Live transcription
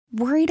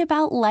Worried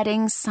about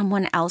letting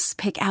someone else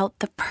pick out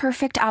the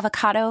perfect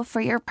avocado for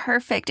your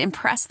perfect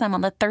impress them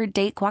on the third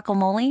date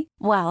guacamole?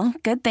 Well,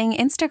 good thing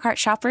Instacart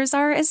shoppers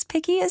are as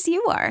picky as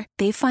you are.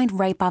 They find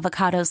ripe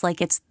avocados like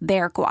it's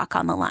their guac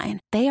on the line.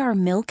 They are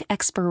milk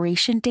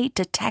expiration date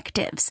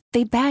detectives.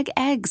 They bag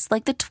eggs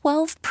like the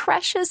 12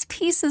 precious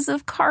pieces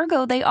of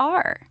cargo they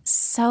are.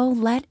 So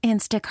let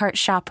Instacart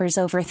shoppers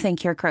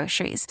overthink your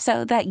groceries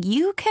so that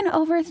you can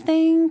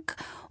overthink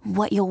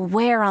what you'll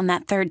wear on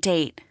that third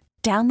date.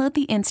 Download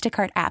the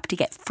Instacart app to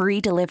get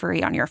free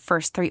delivery on your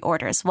first 3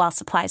 orders while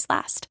supplies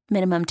last.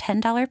 Minimum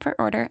 $10 per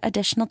order.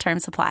 Additional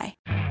terms apply.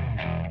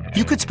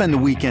 You could spend the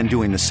weekend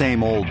doing the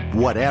same old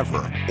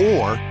whatever,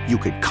 or you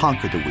could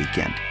conquer the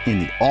weekend in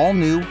the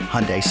all-new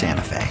Hyundai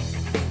Santa Fe.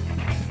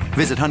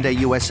 Visit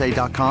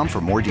HyundaiUSA.com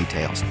for more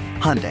details.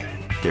 Hyundai,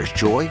 there's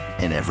joy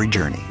in every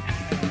journey.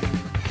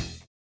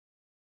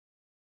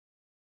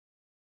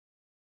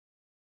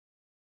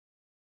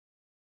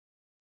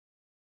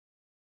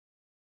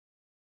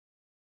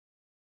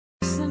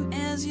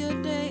 As your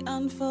day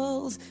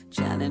unfolds,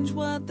 challenge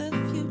what the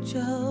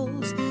future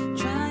holds.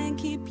 Try and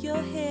keep your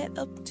head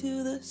up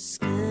to the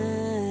sky.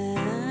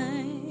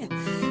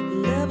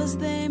 Lovers,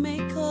 they may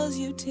cause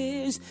you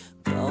tears.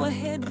 Go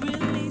ahead,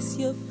 release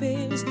your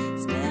fears.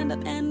 Stand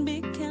up and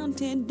be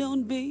counted.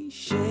 Don't be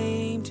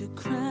ashamed to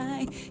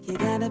cry. You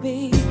gotta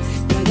be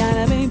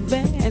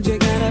bad. You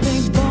gotta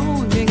be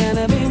bold. You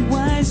gotta be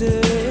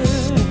wiser.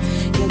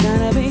 You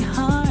gotta be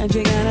hard.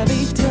 You gotta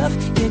be tough.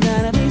 You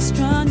gotta be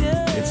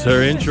stronger. It's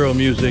her intro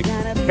music.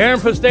 Karen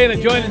Pestaina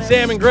joining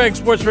Sam and Greg,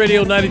 Sports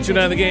Radio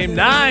 92.9 The Game,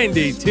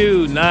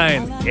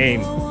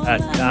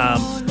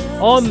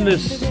 92.9game.com. On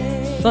this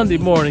Sunday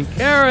morning,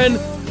 Karen,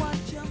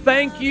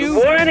 thank you.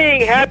 Good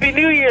morning. Happy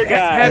New Year,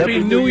 guys.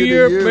 Happy New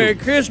Year. Merry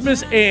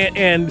Christmas.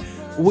 And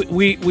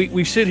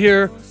we sit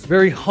here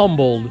very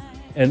humbled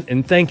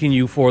and thanking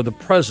you for the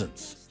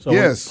presents. So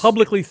yes.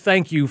 Publicly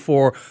thank you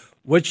for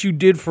what you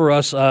did for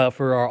us,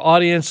 for our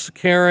audience.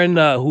 Karen,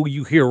 who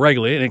you hear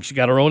regularly, I think she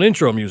got her own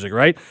intro music,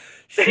 right?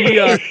 She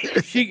got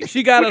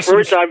us.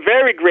 First, I'm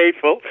very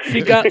grateful.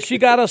 She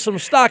got us some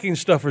stocking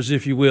stuffers,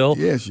 if you will.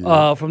 Yes, she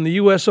did. From the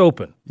U.S.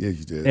 Open. Yes,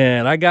 you did.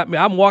 And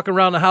I'm walking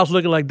around the house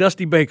looking like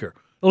Dusty Baker.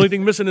 The only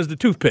thing missing is the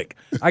toothpick.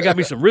 I got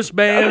me some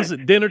wristbands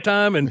at dinner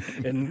time and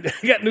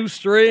got new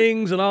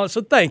strings and all.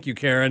 So thank you,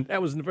 Karen.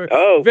 That was very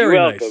you're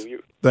welcome. nice.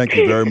 Thank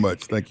you very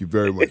much. Thank you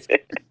very much.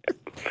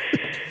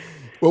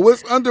 Well,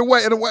 what's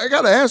underway? And I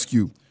got to ask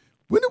you,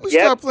 when did we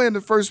start playing the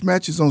first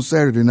matches on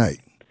Saturday night?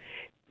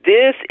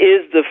 This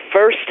is the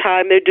first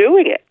time they're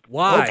doing it.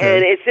 Why? Okay.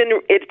 And it's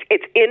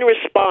in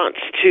response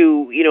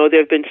to,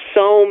 there have been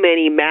so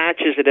many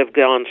matches that have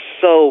gone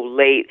so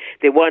late.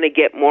 They want to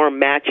get more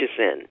matches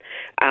in.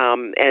 I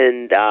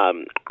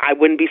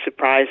wouldn't be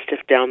surprised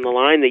if down the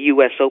line the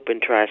U.S. Open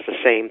tries the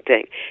same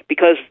thing.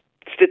 Because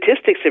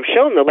statistics have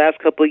shown the last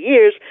couple of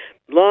years,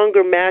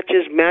 longer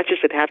matches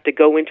that have to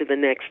go into the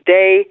next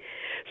day.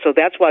 So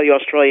that's why the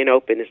Australian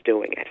Open is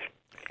doing it.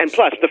 And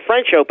plus, the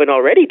French Open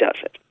already does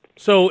it.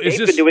 So They've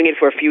been doing it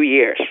for a few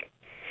years.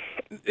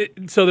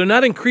 So they're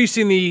not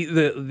increasing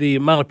the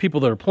amount of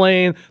people that are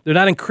playing. They're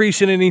not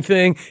increasing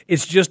anything.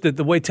 It's just that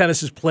the way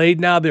tennis is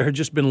played now, there have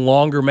just been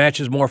longer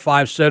matches, more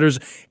 5-setters,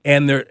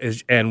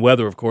 and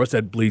weather, of course,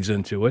 that bleeds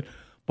into it.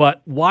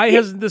 But why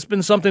hasn't this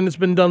been something that's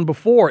been done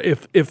before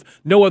if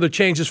no other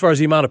change as far as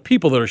the amount of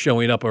people that are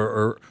showing up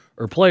or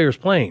players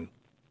playing?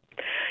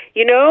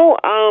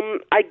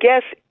 I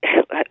guess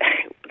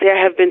there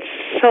have been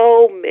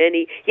so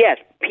many,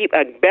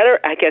 better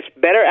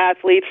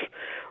athletes,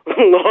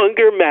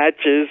 longer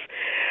matches,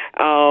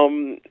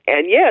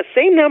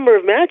 same number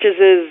of matches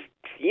as,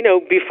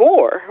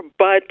 before,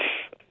 but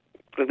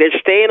they're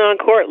staying on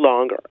court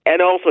longer.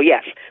 And also,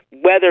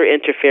 weather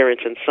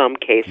interference in some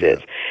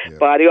cases. Yeah.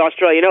 But the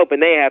Australian Open,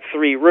 they have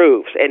 3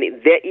 roofs, and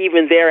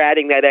they're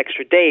adding that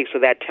extra day, so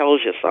that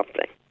tells you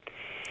something.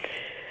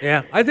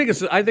 Yeah, I think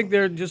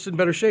they're just in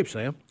better shape,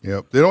 Sam.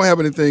 Yep. They don't have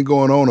anything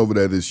going on over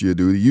there this year,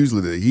 dude.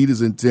 Usually the heat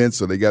is intense,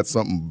 so they got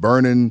something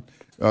burning,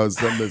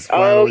 something that's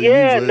not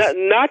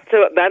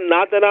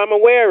that I'm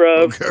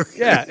aware of. Okay.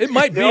 Yeah, it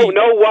might be.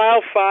 No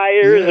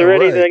wildfires or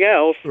anything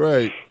else.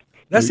 Right.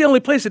 That's the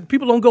only place that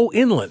people don't go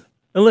inland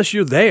unless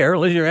you're there,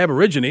 unless you're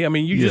Aborigine. I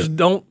mean, you just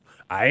don't.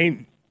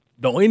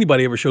 Don't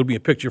anybody ever showed me a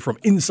picture from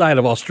inside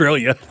of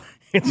Australia.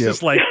 It's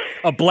just like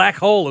a black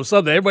hole or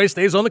something. Everybody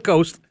stays on the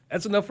coast.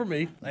 That's enough for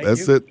me.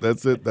 That's it.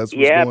 That's what's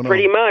going on.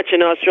 Pretty much.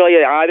 In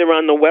Australia, either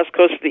on the west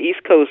coast or the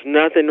east coast,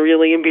 nothing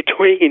really in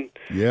between.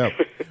 Yeah.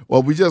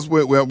 Well, we're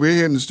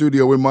here in the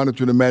studio. We're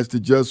monitoring the match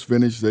that just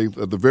finished.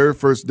 The very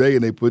first day,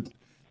 and they put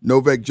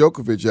Novak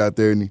Djokovic out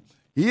there, and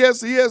he has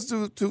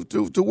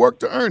to work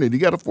to earn it. He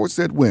got a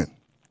 4-set win.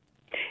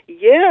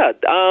 Yeah,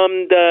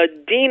 the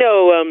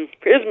Dino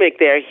Prismic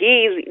there,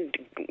 he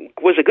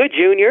was a good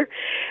junior,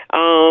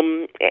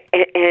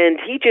 and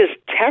he just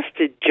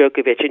tested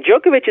Djokovic. And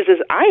Djokovic is his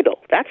idol.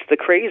 That's the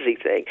crazy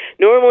thing.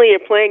 Normally you're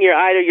playing your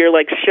idol, you're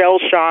like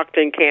shell-shocked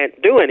and can't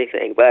do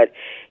anything. But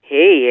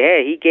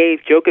he gave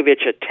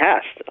Djokovic a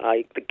test.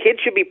 The kid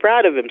should be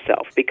proud of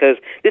himself because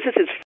this is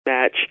his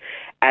match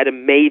at a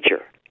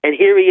major. And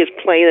here he is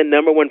playing the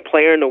number one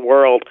player in the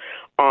world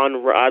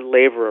on Rod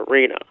Laver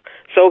Arena.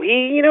 So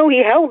he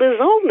held his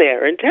own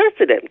there and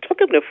tested him.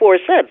 Took him to 4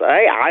 sets.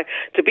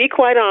 To be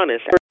quite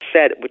honest, first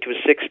set, which was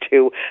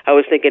 6-2, I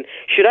was thinking,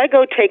 should I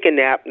go take a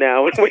nap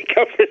now and wake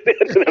up at the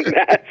end of the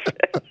match?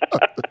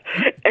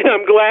 And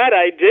I'm glad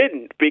I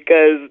didn't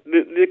because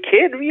the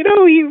kid,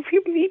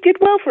 he did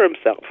well for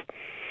himself.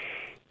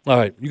 All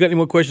right. You got any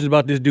more questions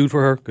about this dude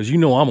for her? Because I'm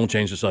going to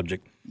change the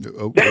subject.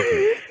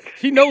 Okay.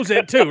 She knows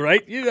that too,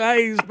 right? I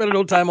ain't spending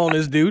no time on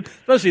this dude,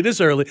 especially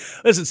this early.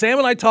 Listen, Sam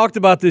and I talked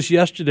about this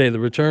yesterday, the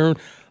return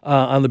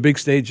on the big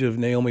stage of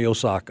Naomi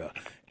Osaka.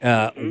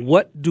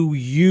 What do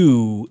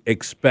you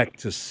expect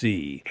to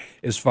see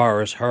as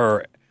far as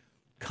her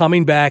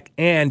coming back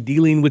and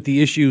dealing with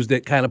the issues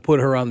that kind of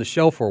put her on the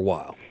shelf for a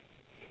while?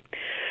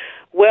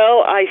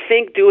 Well, I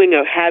think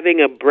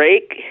having a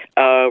break,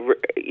 of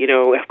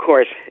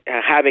course,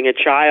 having a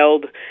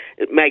child,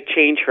 it might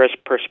change her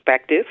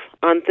perspective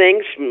on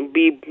things,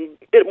 be a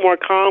bit more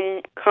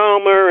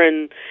calmer,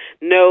 and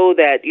know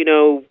that,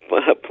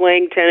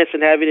 playing tennis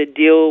and having to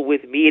deal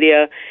with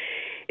media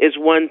is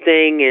one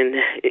thing,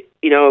 and,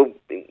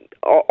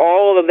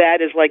 all of that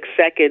is like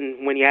second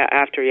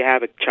after you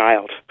have a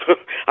child.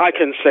 I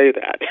can say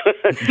that.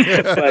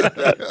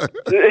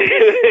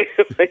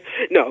 But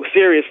no,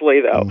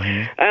 seriously though.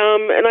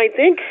 Mm-hmm. And I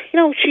think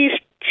she's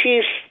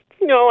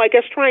I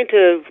guess trying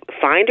to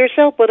find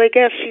herself, but I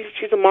guess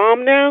she's a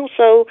mom now,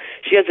 so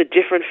she has a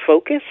different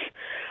focus.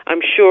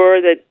 I'm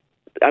sure that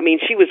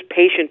she was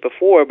patient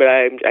before, but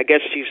I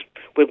guess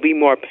will be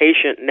more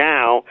patient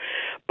now.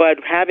 But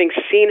having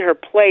seen her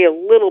play a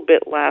little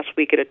bit last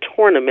week at a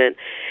tournament,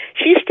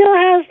 she still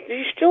has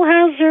her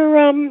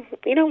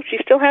she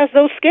still has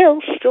those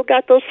skills, still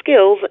got those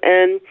skills,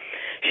 and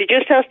she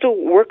just has to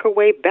work her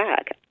way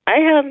back. I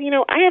have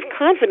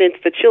confidence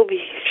that she'll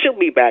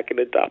be back in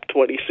the top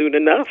 20 soon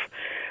enough.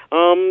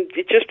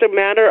 It's just a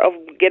matter of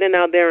getting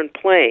out there and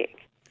playing.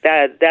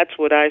 That's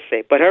what I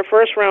say. But her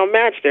first round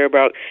match there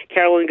about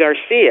Caroline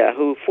Garcia,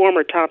 who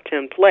former top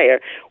 10 player,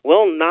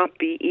 will not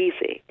be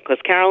easy because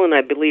Caroline,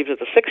 I believe, is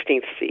the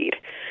 16th seed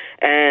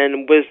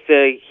and was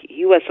the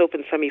U.S.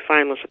 Open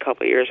semifinalist a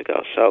couple of years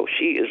ago. So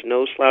she is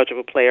no slouch of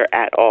a player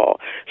at all.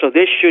 So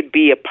this should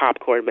be a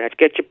popcorn match.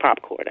 Get your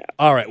popcorn out.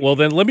 All right. Well,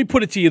 then let me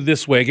put it to you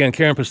this way. Again,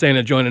 Karen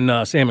Pestaina joining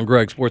Sam and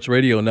Greg, Sports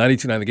Radio,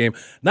 92.9 The Game,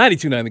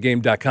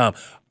 92.9thegame.com.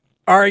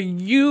 Are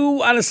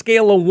you, on a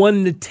scale of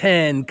 1 to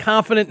 10,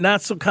 confident,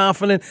 not so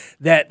confident,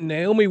 that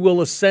Naomi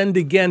will ascend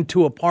again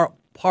to a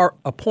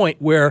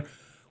point where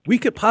we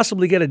could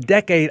possibly get a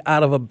decade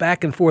out of a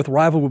back-and-forth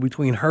rivalry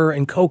between her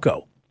and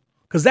Coco?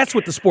 Because that's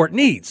what the sport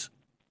needs.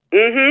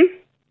 Mm-hmm.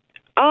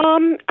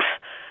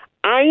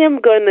 I am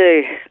going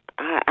to,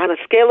 on a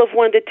scale of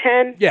 1 to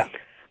 10, yeah,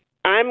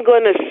 I'm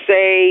going to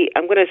say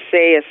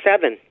a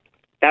 7.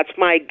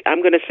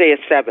 I'm going to say a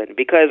 7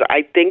 because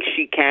I think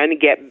she can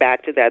get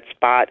back to that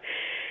spot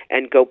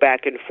and go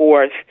back and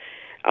forth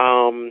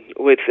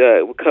with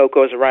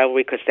Coco as a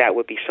rivalry because that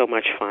would be so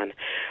much fun.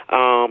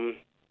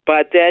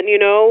 But then,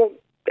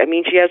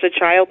 she has a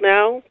child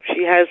now.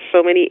 She has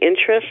so many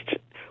interests.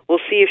 We'll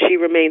see if she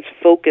remains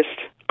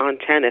focused on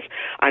tennis.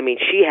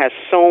 She has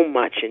so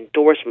much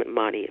endorsement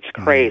money. It's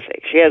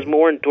crazy. She has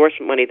more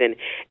endorsement money than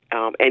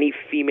any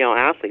female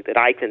athlete that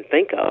I can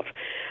think of.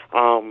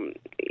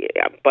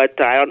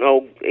 But I don't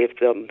know if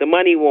the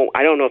money won't.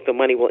 I don't know if the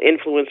money will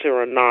influence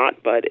her or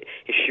not. But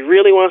if she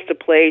really wants to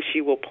play,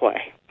 she will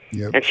play.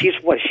 Yep. And she's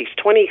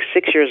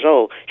 26 years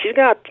old. She's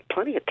got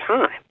plenty of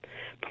time.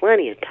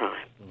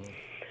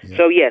 Yeah.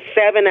 So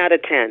 7 out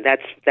of 10.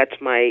 That's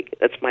my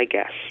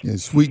guess. Yeah,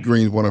 Sweet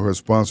Green's one of her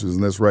sponsors,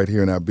 and that's right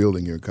here in our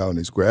building here in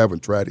Colony Square. I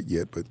haven't tried it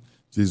yet, but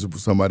she's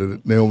somebody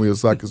that Naomi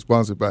Osaka is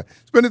sponsored by.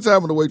 Spending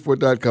time on the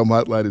waitfor.com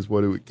hotline is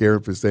what with Karen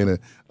Pestaina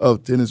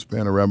of Tennis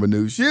Panorama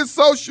News. She is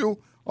social,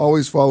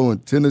 always following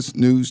Tennis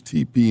News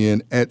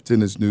TPN at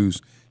Tennis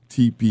News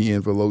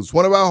TPN for Lowe's.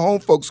 One of our home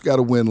folks got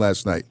a win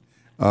last night.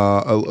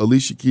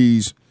 Alicia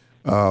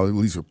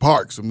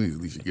Parks played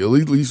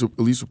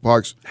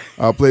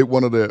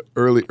one of the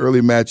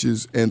early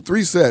matches and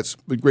 3 sets,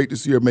 but great to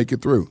see her make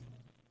it through.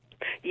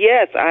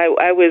 Yes,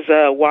 I was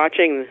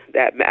watching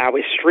that. I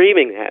was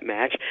streaming that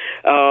match,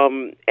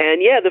 and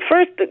the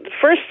first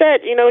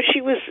set,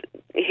 she was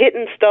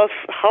hitting stuff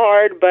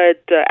hard,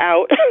 but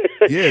out.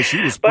 Yeah, she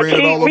was spraying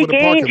it all over the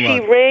parking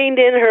lot. She reined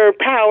in her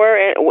power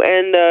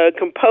and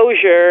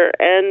composure,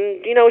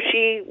 and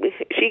she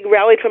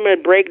rallied from a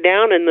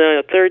breakdown in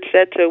the third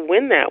set to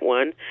win that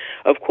one.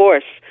 Of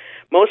course,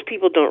 most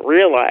people don't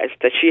realize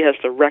that she has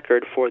the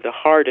record for the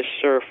hardest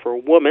serve for a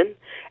woman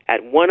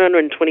at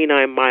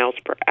 129 miles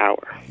per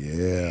hour.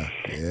 Yeah.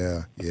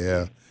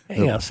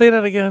 Hang on, say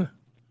that again.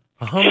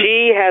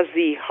 She has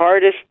the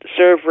hardest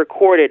serve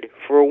recorded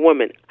for a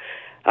woman,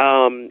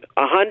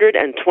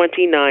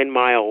 129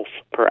 miles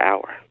per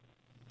hour.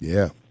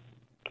 Yeah.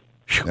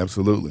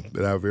 Absolutely.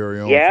 But our very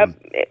own. Yep.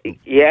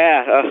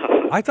 Yeah.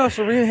 I thought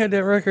Serena had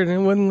that record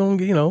and it wasn't going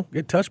to,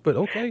 get touched, but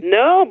okay.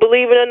 No,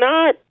 believe it or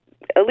not,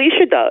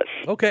 Alicia does.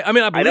 Okay. I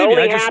mean, I believe it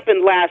only you.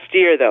 happened last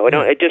year, though.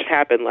 It just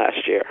happened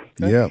last year.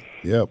 Okay.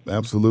 Yeah,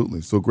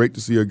 absolutely. So great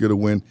to see her get a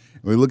win.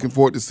 We're looking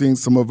forward to seeing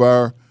some of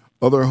our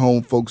other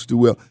home folks do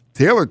well.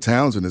 Taylor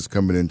Townsend is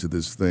coming into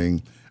this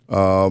thing,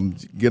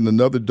 getting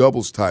another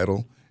doubles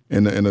title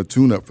and a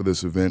tune-up for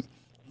this event.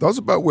 Thoughts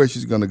about where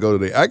she's going to go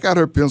today? I got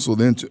her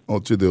penciled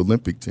onto the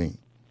Olympic team.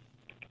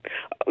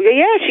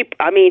 Yeah,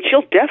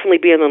 she'll definitely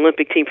be on the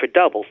Olympic team for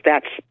doubles.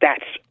 That's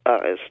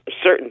a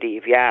certainty,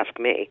 if you ask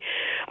me.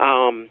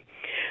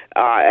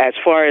 As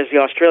far as the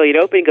Australian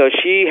Open goes,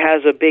 she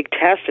has a big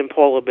test in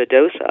Paula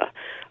Badosa,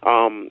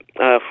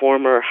 a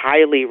former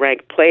highly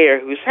ranked player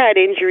who's had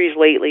injuries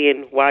lately,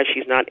 and why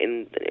she's not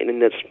in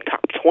this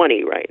top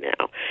 20 right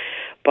now.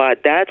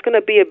 But that's going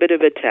to be a bit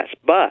of a test.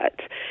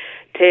 But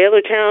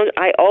Taylor Townsend,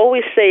 I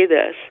always say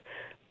this: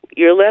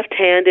 you're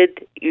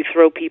left-handed, you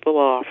throw people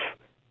off.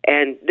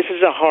 And this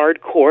is a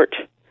hard court,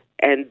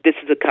 and this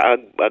is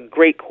a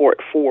great court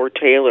for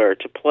Taylor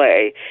to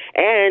play.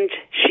 And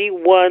she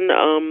won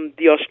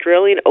the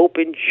Australian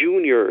Open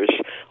Juniors.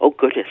 Oh,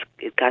 goodness,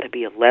 it's got to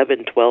be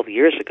 11, 12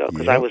 years ago,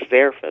 because I was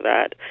there for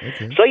that.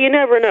 Okay. So you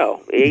never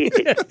know.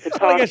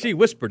 I guess she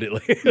whispered it.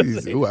 Wasn't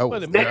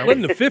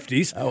the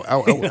 50s.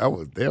 I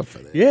was there for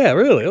that. Yeah,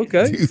 really?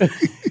 Okay.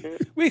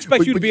 We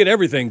expect you to be at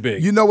everything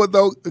big. You know what,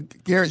 though,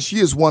 Karen? She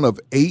is one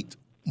of 8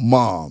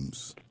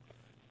 moms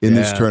in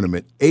this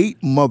tournament.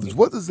 8 mothers.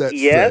 What does that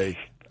say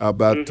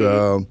about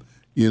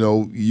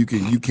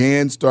you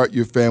can start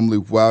your family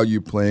while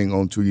you're playing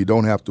on tour? You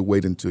don't have to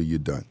wait until you're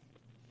done.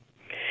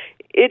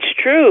 It's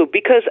true,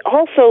 because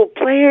also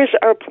players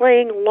are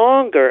playing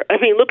longer. I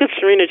mean, look at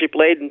Serena. She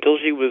played until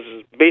she was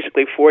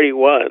basically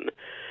 41.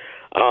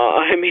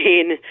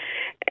 And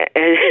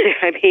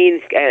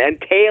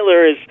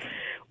Taylor is.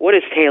 What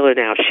is Taylor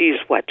now? She's,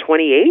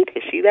 28?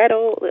 Is she that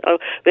old?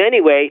 But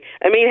anyway,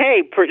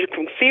 hey,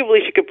 conceivably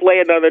she could play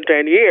another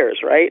 10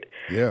 years, right?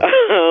 Yeah.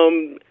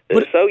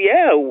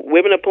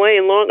 Women are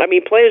playing long.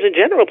 Players in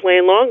general are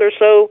playing longer,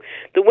 so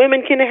the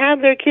women can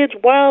have their kids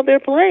while they're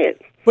playing.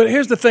 But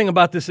here's the thing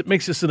about this that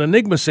makes this an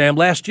enigma, Sam.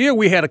 Last year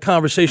we had a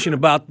conversation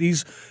about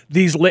these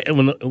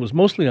when it was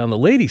mostly on the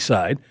lady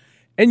side,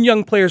 and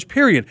young players,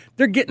 period.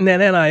 They're getting that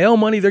NIL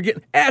money. They're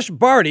getting Ash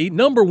Barty,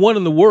 number 1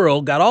 in the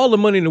world, got all the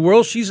money in the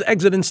world. She's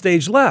exiting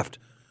stage left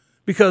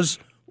because,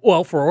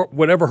 for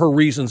whatever her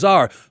reasons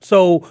are.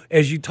 So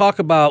as you talk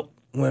about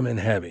women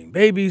having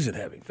babies and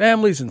having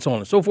families and so on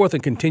and so forth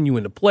and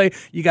continuing to play,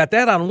 you got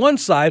that on one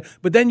side,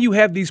 but then you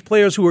have these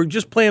players who are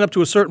just playing up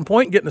to a certain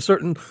point, getting a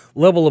certain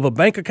level of a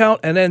bank account,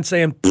 and then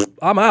saying,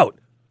 I'm out.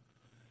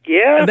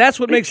 Yeah, and that's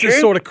what makes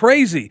this sort of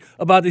crazy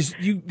about this.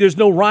 There's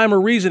no rhyme or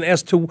reason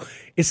as to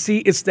it's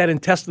that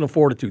intestinal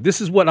fortitude.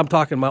 This is what I'm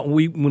talking about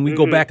when we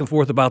go back and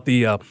forth about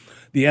the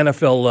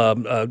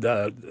NFL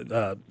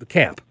the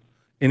camp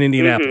in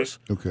Indianapolis.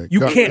 Okay,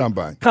 you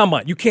can't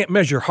combine. You can't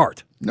measure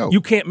heart. No,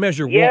 you can't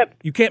measure.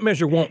 You can't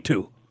measure want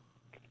to.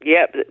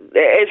 Yep,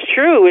 it's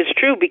true. It's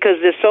true because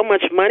there's so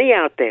much money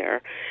out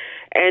there.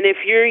 And if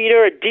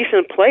you're a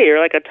decent player,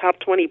 like a top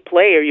 20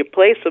 player, you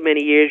play so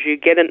many years, you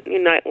get a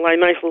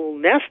nice little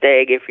nest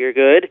egg if you're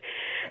good.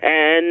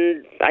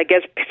 And I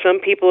guess some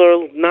people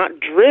are not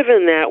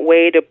driven that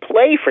way to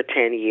play for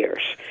 10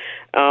 years.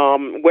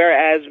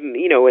 Whereas, in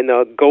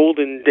the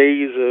golden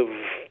days of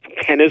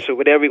tennis or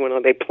whatever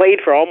they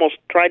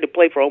tried to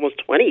play for almost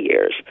 20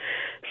 years.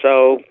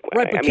 So,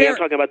 right, I'm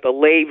talking about the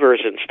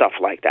lavers and stuff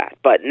like that.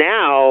 But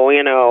now,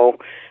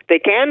 they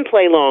can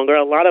play longer.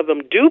 A lot of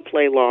them do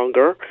play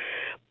longer.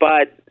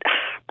 But,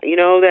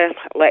 that,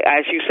 like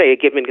as you say,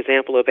 give an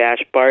example of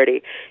Ash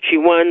Barty. She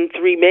won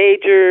 3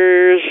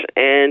 majors,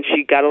 and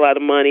she got a lot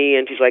of money,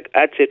 and she's like,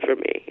 that's it for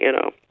me,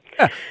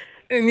 Yeah.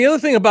 And the other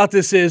thing about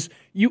this is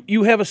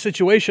you have a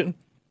situation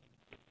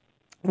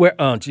where,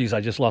 I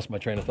just lost my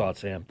train of thought,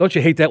 Sam. Don't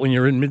you hate that when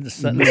you're in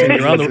mid-sentence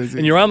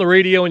and you're on the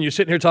radio and you're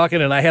sitting here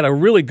talking, and I had a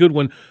really good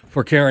one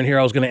for Karen here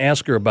I was going to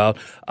ask her about.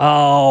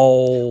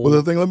 Well,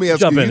 the thing, let me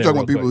ask you, you're talking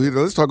about people here.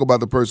 Let's talk about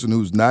the person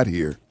who's not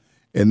here,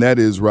 and that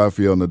is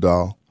Rafael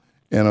Nadal.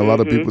 And a lot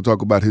of people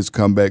talk about his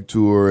comeback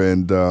tour,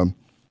 and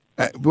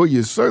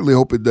you certainly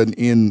hope it doesn't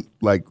end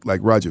like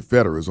Roger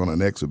Federer's on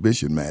an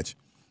exhibition match.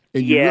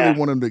 And you really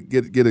want him to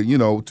get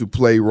to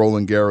play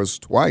Roland Garros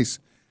twice,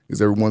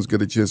 because everyone's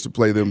get a chance to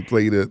play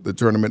the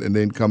tournament and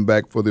then come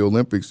back for the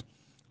Olympics.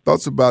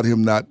 Thoughts about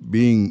him not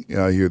being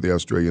here at the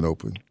Australian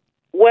Open?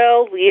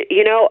 Well,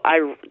 in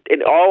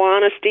all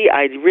honesty,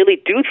 I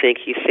really do think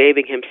he's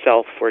saving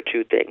himself for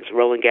 2 things,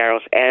 Roland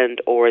Garros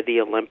and or the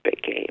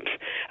Olympic Games.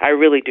 I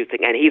really do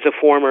think, and he's a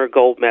former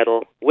gold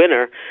medal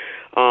winner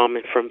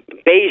from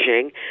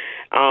Beijing,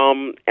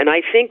 and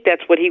I think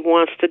that's what he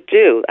wants to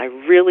do. I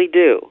really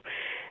do.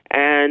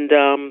 And,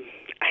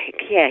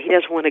 he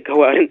doesn't want to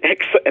go out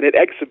at an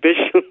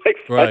exhibition like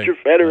Roger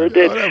Federer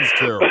did. Oh, that was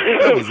terrible.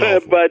 That was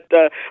awful.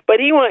 But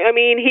he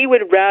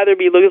would rather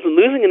be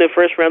losing in the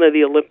first round of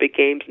the Olympic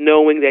Games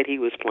knowing that he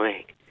was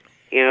playing.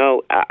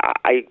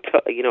 I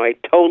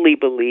totally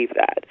believe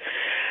that,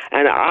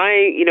 and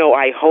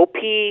I hope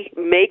he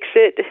makes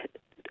it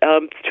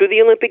to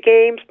the Olympic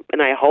Games,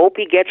 and I hope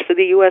he gets to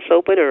the U.S.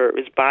 Open, or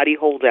his body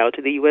holds out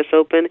to the U.S.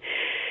 Open,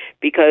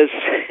 because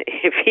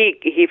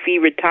if he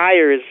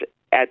retires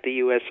at the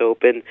U.S.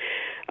 Open,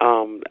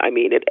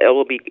 it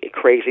will be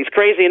crazy. It's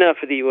crazy enough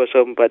for the U.S.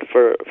 Open, but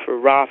for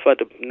Rafa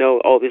to know,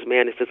 this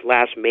man is his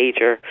last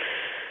major,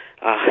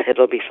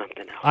 it'll be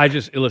something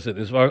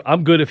else.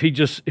 I'm good if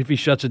he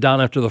shuts it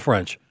down after the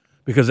French,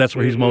 because that's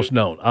where he's most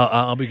known.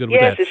 I'll be good with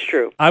that. Yes, it's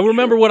true. I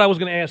remember what I was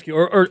going to ask you,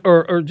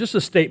 or just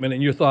a statement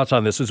and your thoughts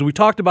on this. Is we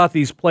talked about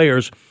these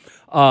players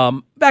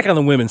back on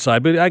the women's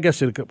side, but I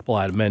guess it could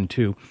apply to men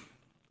too,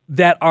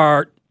 that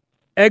are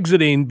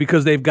exiting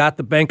because they've got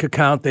the bank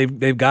account,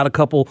 they've got a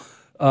couple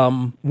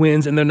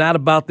wins, and they're not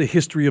about the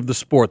history of the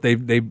sport. They're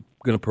going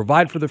to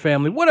provide for their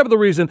family, whatever the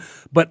reason.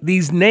 But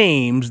these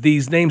names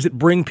that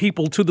bring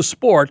people to the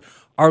sport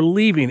are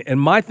leaving. And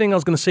my thing I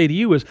was going to say to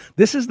you is,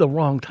 this is the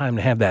wrong time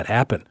to have that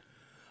happen.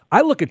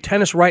 I look at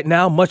tennis right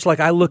now much like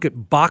I look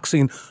at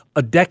boxing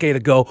a decade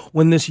ago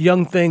when this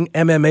young thing,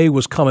 MMA,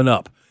 was coming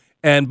up.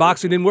 And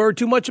boxing didn't worry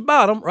too much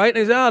about them, right? And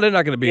they said, they're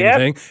not going to be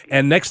anything.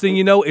 And next thing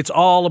you know, it's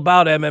all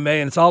about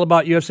MMA and it's all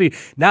about UFC.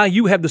 Now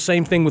you have the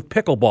same thing with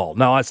pickleball.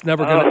 Now it's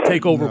never going to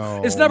take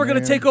over. It's never going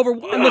to take over.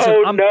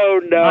 Listen,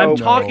 I'm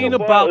talking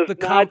about the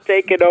not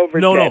taking over.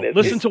 No.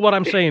 Listen to what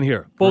I'm saying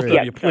here, both of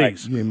you,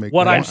 please.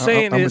 What I'm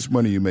saying is, how much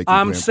money you make?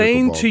 I'm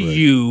saying to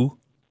you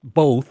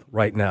both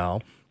right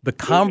now, the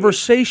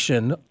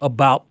conversation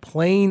about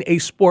playing a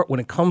sport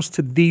when it comes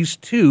to these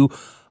two,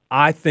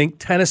 I think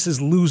tennis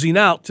is losing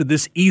out to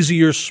this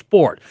easier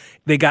sport.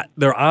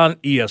 They're on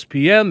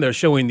ESPN. They're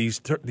showing these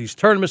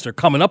tournaments. They're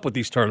coming up with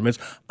these tournaments.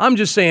 I'm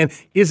just saying,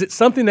 is it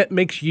something that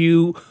makes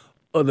you,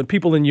 the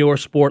people in your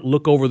sport,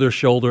 look over their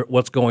shoulder at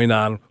what's going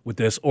on with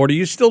this, or do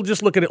you still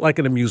just look at it like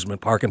an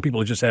amusement park and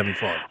people are just having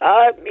fun?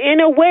 In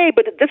a way,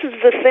 but this is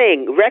the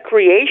thing.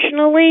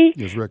 Recreationally,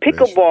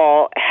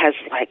 pickleball has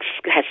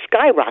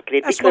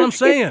skyrocketed. That's what I'm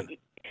saying.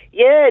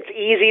 It's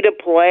easy to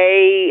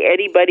play.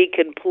 Anybody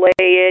can play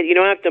it. You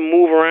don't have to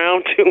move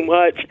around too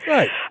much.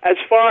 Right. As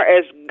far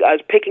as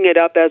picking it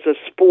up as a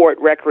sport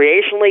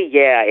recreationally,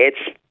 it's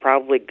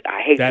probably,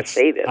 I hate to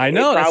say this. I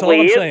know, it that's all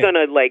I'm saying.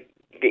 Probably is going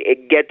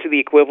to get to the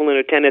equivalent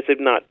of tennis, if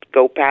not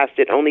go past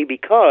it, only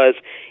because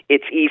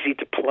it's easy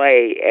to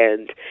play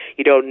and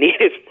you don't need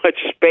as much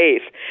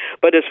space.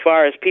 But as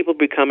far as people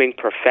becoming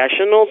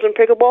professionals in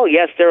pickleball,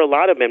 yes, there are a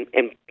lot of them.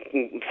 And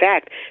in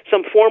fact,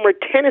 some former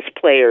tennis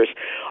players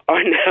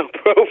are now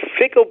pro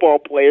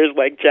pickleball players,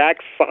 like Jack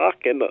Sock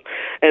and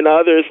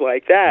others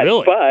like that.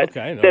 Really? But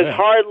there's there's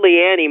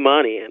hardly any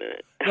money in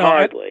it. No,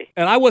 hardly.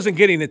 And I wasn't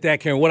getting at that,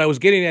 Karen. What I was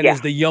getting at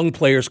is the young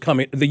players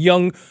coming, the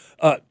young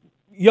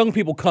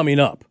people coming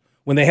up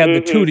when they have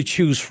the two to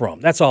choose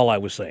from. That's all I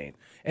was saying.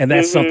 And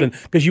that's something,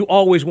 because you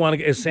always want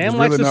to, as Sam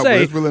likes to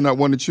say. It's really not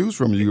one to choose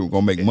from. You're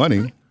going to make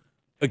money.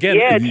 Again,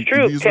 it's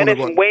true. Tennis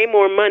is way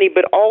more money,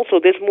 but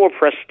also there's more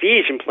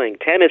prestige in playing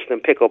tennis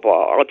than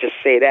pickleball. I'll just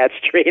say that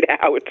straight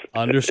out.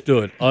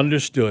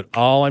 Understood.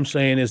 All I'm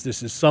saying is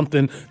this is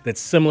something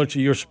that's similar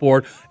to your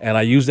sport, and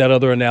I use that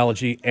other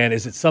analogy, and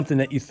is it something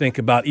that you think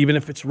about, even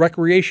if it's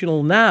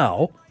recreational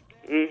now,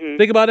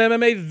 think about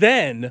MMA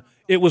then.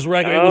 It was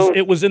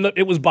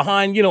it was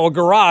behind a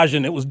garage,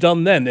 and it was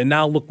done then, and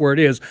now look where it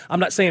is. I'm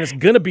not saying it's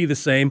going to be the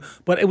same,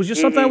 but it was just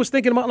something I was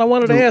thinking about, and I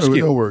wanted to ask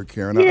you. Don't worry,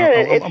 Karen.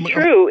 It's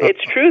true.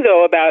 It's true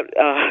though about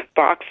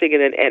boxing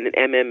and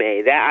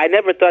MMA. That I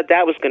never thought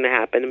that was going to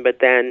happen, but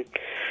then,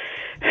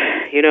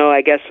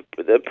 I guess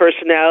the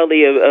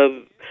personality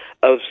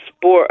of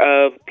sport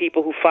of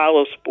people who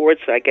follow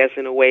sports, I guess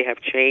in a way, have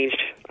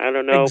changed. I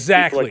don't know.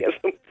 Exactly. People,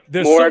 I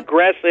guess, more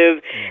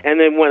aggressive, and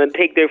then want to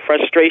take their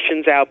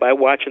frustrations out by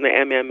watching the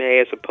MMA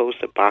as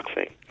opposed to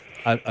boxing.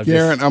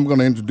 Karen, I'm going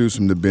to introduce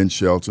him to Ben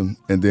Shelton,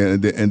 and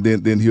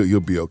then he'll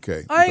be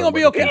okay. I ain't gonna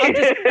be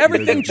okay.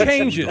 Everything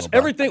changes.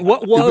 Everything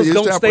what was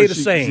don't stay the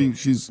same.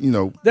 She's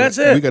that's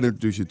it. We got to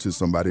introduce you to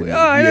somebody.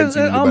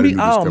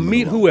 I'll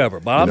meet whoever,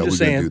 but I'm just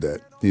saying. Do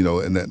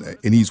that.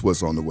 And he's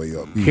what's on the way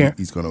up.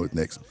 He's going to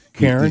next.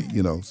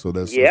 Karen, so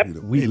that's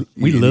we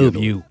love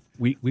you.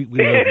 We love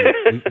you.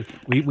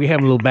 We have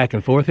a little back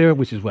and forth here,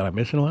 which is what I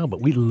miss in a while,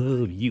 but we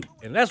love you.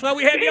 And that's why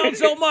we have you on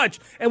so much.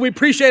 And we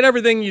appreciate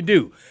everything you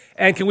do.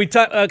 And can we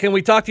talk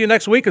to you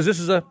next week? Because this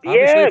is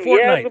obviously a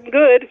fortnight. Yeah, I'm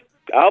good.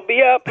 I'll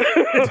be up.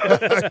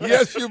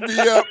 Yes, you'll be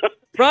up.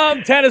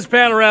 From Tennis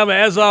Panorama,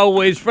 as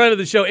always, friend of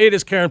the show, it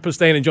is Karen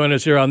Pestaina joining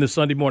us here on this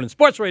Sunday morning.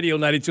 Sports Radio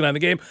 92.9 The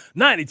Game,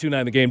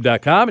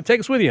 929thegame.com, and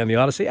take us with you on the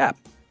Odyssey app.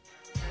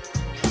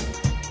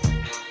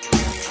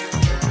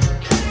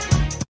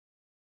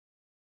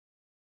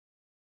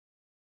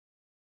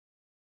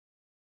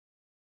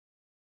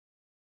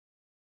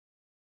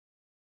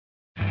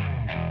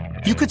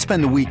 You could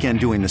spend the weekend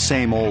doing the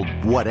same old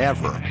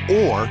whatever,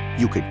 or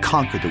you could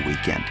conquer the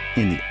weekend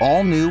in the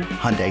all-new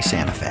Hyundai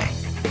Santa Fe.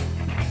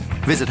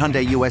 Visit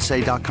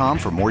HyundaiUSA.com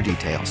for more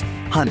details.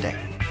 Hyundai,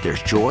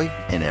 there's joy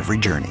in every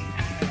journey.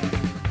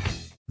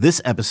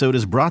 This episode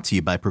is brought to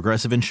you by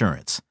Progressive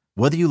Insurance.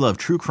 Whether you love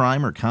true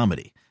crime or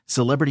comedy,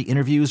 celebrity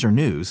interviews or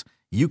news,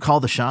 you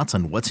call the shots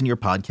on what's in your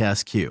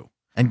podcast queue.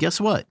 And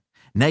guess what?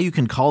 Now you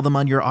can call them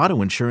on your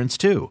auto insurance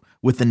too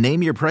with the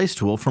Name Your Price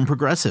tool from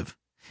Progressive.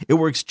 It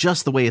works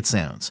just the way it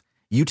sounds.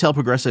 You tell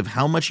Progressive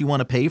how much you want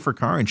to pay for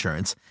car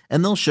insurance,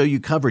 and they'll show you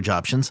coverage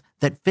options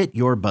that fit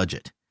your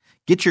budget.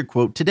 Get your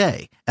quote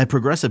today at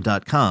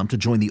Progressive.com to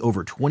join the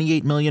over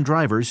 28 million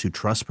drivers who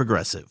trust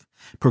Progressive.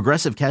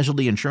 Progressive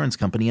Casualty Insurance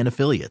Company and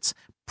Affiliates.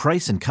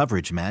 Price and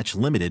coverage match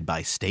limited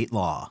by state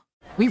law.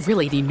 We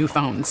really need new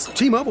phones.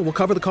 T-Mobile will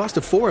cover the cost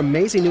of 4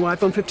 amazing new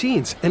iPhone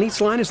 15s, and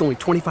each line is only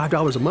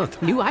 $25 a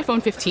month. New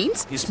iPhone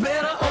 15s? It's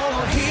better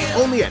over here.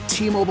 Only at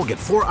T-Mobile, get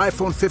 4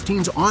 iPhone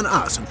 15s on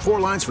us and 4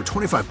 lines for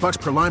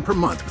 $25 per line per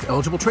month with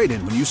eligible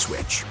trade-in when you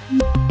switch.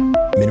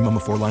 Minimum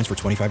of 4 lines for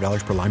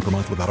 $25 per line per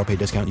month with autopay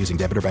discount using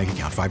debit or bank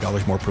account.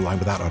 $5 more per line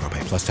without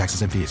autopay, plus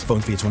taxes and fees. Phone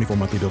fee at 24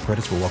 monthly bill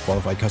credits for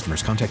well-qualified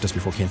customers. Contact us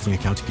before canceling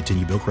account to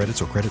continue bill credits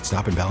or credit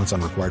stop and balance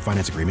on required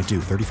finance agreement due.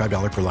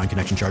 $35 per line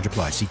connection charge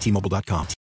applies. See T-Mobile.com.